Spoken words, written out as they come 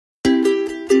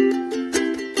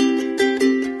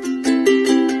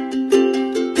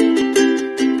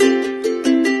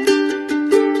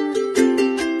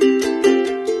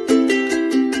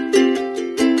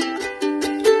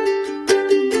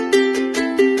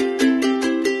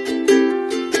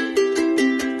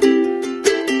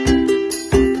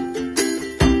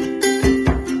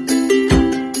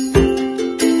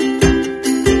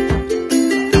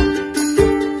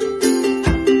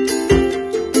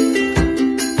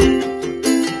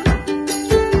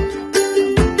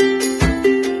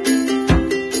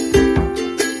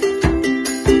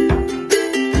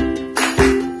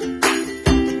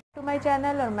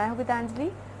Anjali.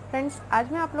 Friends,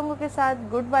 आज मैं आप लोगों के साथ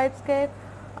गुड वाइब्स के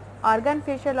argon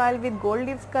facial oil with gold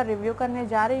leaves का रिव्यू करने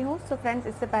जा रही हूँ। सो फ्रेंड्स,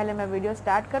 इससे पहले मैं वीडियो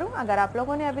स्टार्ट करूँ, अगर आप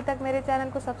लोगों ने अभी तक मेरे चैनल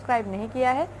को सब्सक्राइब नहीं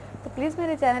किया है तो प्लीज़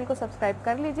मेरे चैनल को सब्सक्राइब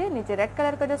कर लीजिए। नीचे रेड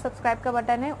कलर का जो सब्सक्राइब का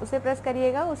बटन है उसे प्रेस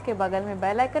करिएगा, उसके बगल में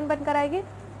बेल आइकन बनकर आएगी,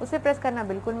 उसे प्रेस करना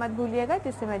बिल्कुल मत भूलिएगा,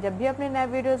 जिससे मैं जब भी अपने नए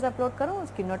वीडियोज़ अपलोड करूँ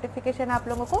उसकी नोटिफिकेशन आप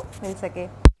लोगों को मिल सके।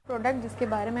 प्रोडक्ट जिसके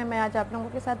बारे में मैं आज आप लोगों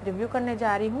के साथ रिव्यू करने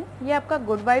जा रही हूँ, ये आपका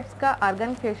गुड वाइब्स का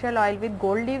argon facial oil with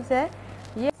gold leaves है।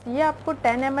 ये आपको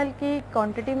 10 ml की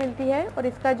क्वांटिटी मिलती है और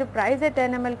इसका जो प्राइस है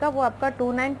 10 ml का वो आपका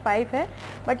 295 है।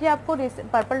 बट ये आपको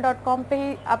purple.com पे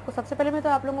ही आपको, सबसे पहले मैं तो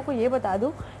आप लोगों को ये बता दूं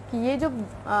कि ये जो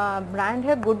ब्रांड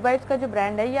है गुड वाइब्स का जो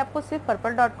ब्रांड है ये आपको सिर्फ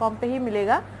purple.com पे ही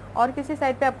मिलेगा और किसी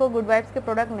साइट पे आपको गुड वाइब्स के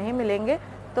प्रोडक्ट नहीं मिलेंगे।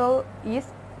 तो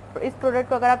इस प्रोडक्ट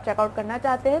को अगर आप चेकआउट करना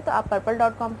चाहते हैं तो आप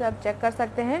purple.com पे आप चेक कर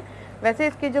सकते हैं। वैसे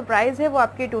इसकी जो प्राइस है वो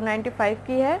आपकी 295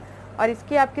 की है और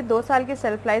इसकी आपकी 2 साल की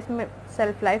सेल्फ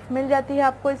लाइफ मिल जाती है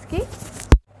आपको इसकी।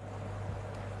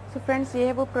 सो फ्रेंड्स, ये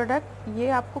है वो प्रोडक्ट, ये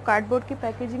आपको कार्डबोर्ड की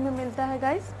पैकेजिंग में मिलता है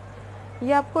गाइस।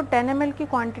 ये आपको 10 ml की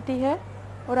क्वांटिटी है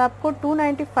और आपको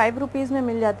 295 रुपीज़ में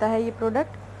मिल जाता है ये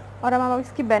प्रोडक्ट। और हम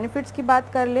इसकी बेनिफिट्स की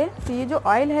बात कर ले तो ये जो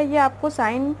ऑयल है ये आपको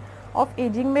साइन ऑफ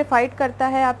एजिंग में फाइट करता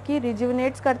है, आपकी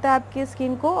रिजुविनेट्स करता है आपकी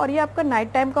स्किन को, और ये आपका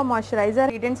नाइट टाइम का मॉइस्चराइजर।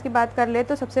 इंग्रेडिएंट्स की बात कर ले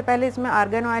तो सबसे पहले इसमें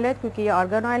आर्गन ऑयल है, क्योंकि ये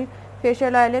आर्गन ऑयल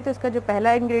फेशियल ऑयल है तो इसका जो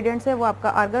पहला इंग्रेडिएंट्स है वो आपका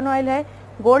आर्गन ऑयल है।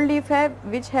 गोल्ड लीफ है,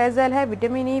 विच हेज़ल है,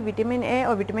 विटामिन ई, विटामिन ए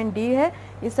और विटामिन डी है।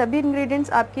 ये सभी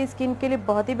इंग्रेडिएंट्स आपकी स्किन के लिए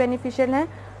बहुत ही बेनिफिशियल हैं।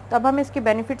 तो अब हम इसके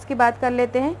बेनिफिट्स की बात कर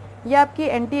लेते हैं। ये आपकी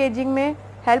एंटी एजिंग में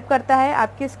हेल्प करता है,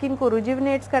 आपकी स्किन को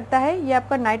रिजुविनेट्स करता है। ये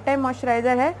आपका नाइट टाइम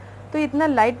मॉइस्चराइज़र है। तो इतना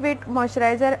लाइट वेट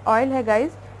मॉइस्चराइज़र ऑयल है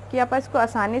गाइस कि आप इसको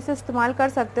आसानी से इस्तेमाल कर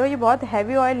सकते हो। ये बहुत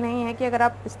हैवी ऑयल नहीं है कि अगर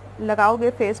आप लगाओगे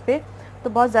फेस पे तो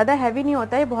बहुत ज़्यादा हैवी नहीं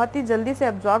होता है, बहुत ही जल्दी से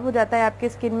एब्जॉर्ब हो जाता है आपकी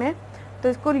स्किन में। तो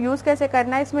इसको यूज़ कैसे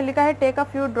करना है, इसमें लिखा है take a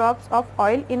few drops of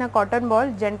oil in a cotton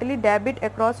ball, gently dab it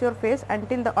across your face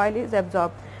until the oil is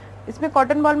absorb. इसमें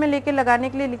कॉटन बॉल में लेके लगाने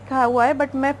के लिए लिखा हुआ है,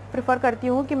 बट मैं प्रेफर करती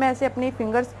हूँ कि मैं इसे अपनी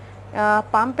फिंगर्स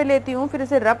पाम पे लेती हूँ, फिर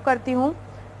इसे रब करती हूँ,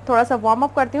 थोड़ा सा वार्म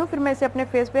अप करती हूँ, फिर मैं इसे अपने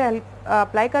फेस पे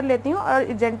अप्लाई कर लेती हूँ और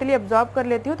जेंटली एब्जॉर्ब कर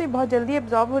लेती हूँ। तो ये बहुत जल्दी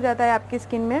एब्जॉर्ब हो जाता है आपकी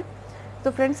स्किन में।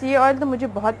 तो फ्रेंड्स, ये ऑयल तो मुझे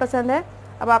बहुत पसंद है।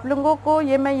 अब आप लोगों को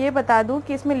मैं ये बता दूं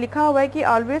कि इसमें लिखा हुआ है कि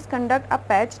always conduct a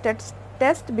patch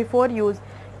test before use,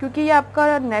 क्योंकि ये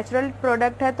आपका नेचुरल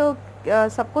प्रोडक्ट है तो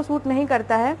सबको सूट नहीं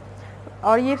करता है।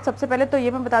 और ये सबसे पहले तो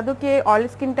ये मैं बता दूं कि ऑयल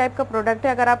स्किन टाइप का प्रोडक्ट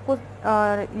है, अगर आपको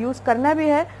यूज़ करना भी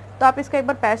है तो आप इसका एक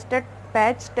बार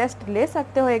पैच टेस्ट ले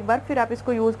सकते हो एक बार, फिर आप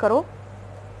इसको यूज़ करो।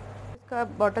 इसका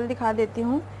बॉटल दिखा देती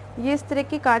हूँ। ये इस तरह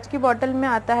की कांच की बॉटल में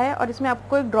आता है और इसमें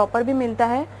आपको एक ड्रॉपर भी मिलता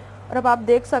है। और अब आप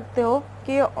देख सकते हो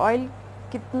कि ऑयल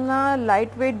कितना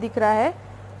लाइट वेट दिख रहा है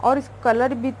और इस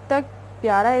कलर भी तक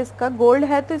प्यारा है। इसका गोल्ड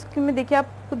है तो इसमें देखिए,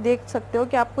 आपको देख सकते हो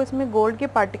कि आपको इसमें गोल्ड के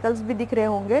पार्टिकल्स भी दिख रहे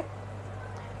होंगे।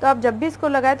 तो आप जब भी इसको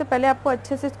लगाए तो पहले आपको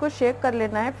अच्छे से इसको शेक कर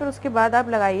लेना है, फिर उसके बाद आप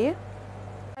लगाइए।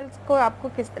 इसको आपको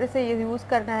किस तरह से यूज़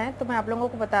करना है तो मैं आप लोगों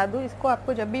को बता दूं। इसको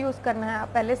आपको जब भी यूज़ करना है आप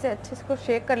पहले से अच्छे से इसको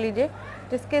शेक कर लीजिए,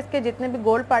 जिसके इसके जितने भी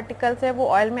गोल्ड पार्टिकल्स हैं वो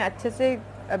ऑयल में अच्छे से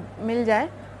मिल जाए।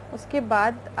 उसके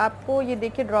बाद आपको ये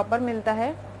देखिए ड्रॉपर मिलता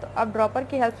है, तो आप ड्रॉपर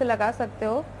की हेल्प से लगा सकते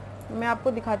हो। मैं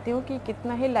आपको दिखाती हूँ कि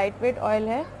कितना ही लाइट वेट ऑयल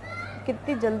है,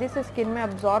 कितनी जल्दी से स्किन में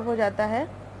अब्जॉर्ब हो जाता है।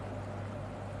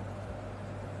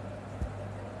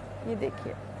 ये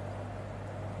देखिए,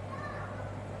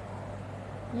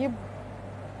 ये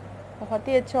बहुत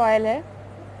ही अच्छा ऑयल है,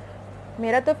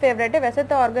 मेरा तो फेवरेट है। वैसे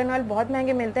तो ऑर्गन ऑयल बहुत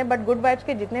महंगे मिलते हैं, बट गुड वाइब्स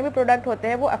के जितने भी प्रोडक्ट होते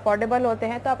हैं वो अफोर्डेबल होते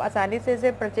हैं, तो आप आसानी से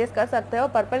इसे परचेज़ कर सकते हो।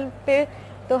 पर्पल पे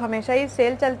तो हमेशा ही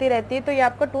सेल चलती रहती है, तो ये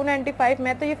आपको 295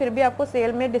 में, तो ये फिर भी आपको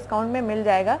सेल में डिस्काउंट में मिल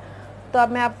जाएगा। तो अब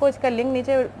मैं आपको इसका लिंक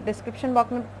नीचे डिस्क्रिप्शन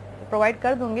बॉक्स में प्रोवाइड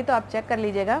कर दूँगी, तो आप चेक कर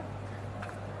लीजिएगा।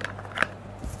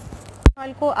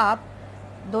 ऑयल को आप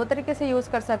 2 तरीके से यूज़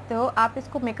कर सकते हो। आप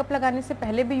इसको मेकअप लगाने से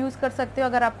पहले भी यूज़ कर सकते हो,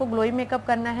 अगर आपको ग्लोई मेकअप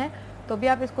करना है तो भी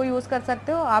आप इसको यूज़ कर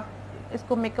सकते हो। आप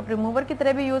इसको मेकअप रिमूवर की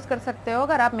तरह भी यूज़ कर सकते हो।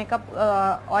 अगर आप मेकअप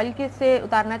ऑयल के से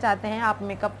उतारना चाहते हैं, आप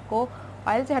मेकअप को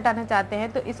ऑयल से हटाना चाहते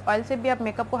हैं, तो इस ऑयल से भी आप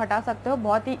मेकअप को हटा सकते हो।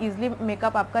 बहुत ही ईजिली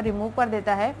मेकअप आपका रिमूव कर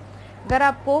देता है। अगर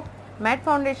आपको मैट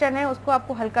फाउंडेशन है उसको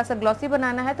आपको हल्का सा ग्लॉसी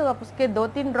बनाना है तो आप उसके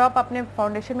 2-3 ड्रॉप अपने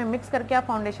फाउंडेशन में मिक्स करके आप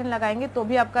फाउंडेशन लगाएंगे तो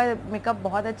भी आपका मेकअप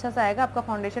बहुत अच्छा सा आएगा, आपका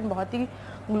फाउंडेशन बहुत ही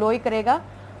ग्लोई करेगा।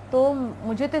 तो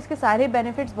मुझे तो इसके सारे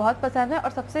बेनिफिट्स बहुत पसंद है।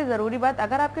 और सबसे ज़रूरी बात,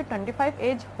 अगर आपकी 25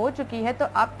 एज हो चुकी है तो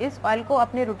आप इस ऑयल को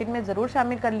अपने रूटीन में ज़रूर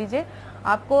शामिल कर लीजिए।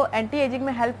 आपको एंटी एजिंग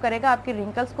में हेल्प करेगा, आपकी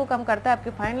रिंकल्स को कम करता है, आपकी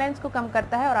फाइन लाइंस को कम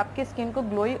करता है और आपकी स्किन को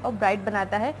ग्लोई और ब्राइट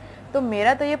बनाता है। तो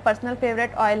मेरा तो ये पर्सनल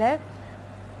फेवरेट ऑयल है।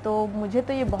 तो मुझे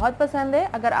तो ये बहुत पसंद है।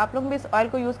 अगर आप लोग भी इस ऑयल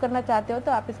को यूज़ करना चाहते हो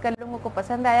तो आप इसका लोगों को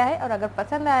पसंद आया है, और अगर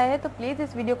पसंद आया है तो प्लीज़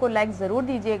इस वीडियो को लाइक ज़रूर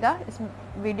दीजिएगा, इस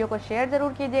वीडियो को शेयर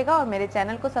ज़रूर कीजिएगा और मेरे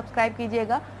चैनल को सब्सक्राइब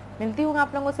कीजिएगा। मिलती हूँ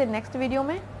आप लोगों से नेक्स्ट वीडियो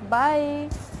में। बाय।